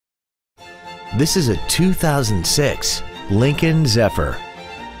This is a 2006 Lincoln Zephyr.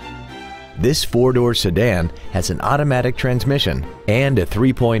 This four-door sedan has an automatic transmission and a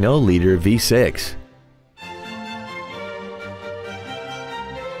 3.0-liter V6.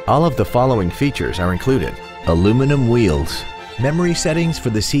 All of the following features are included: aluminum wheels, memory settings for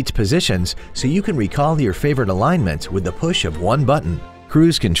the seat's positions so you can recall your favorite alignments with the push of one button,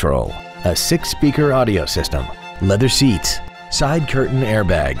 cruise control, a 6-speaker audio system, leather seats, side curtain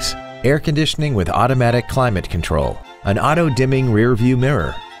airbags, air conditioning with automatic climate control, an auto-dimming rear-view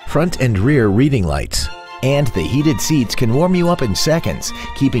mirror, front and rear reading lights, and the heated seats can warm you up in seconds,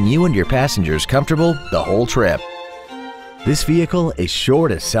 keeping you and your passengers comfortable the whole trip. This vehicle is sure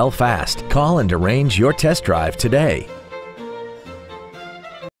to sell fast. Call and arrange your test drive today.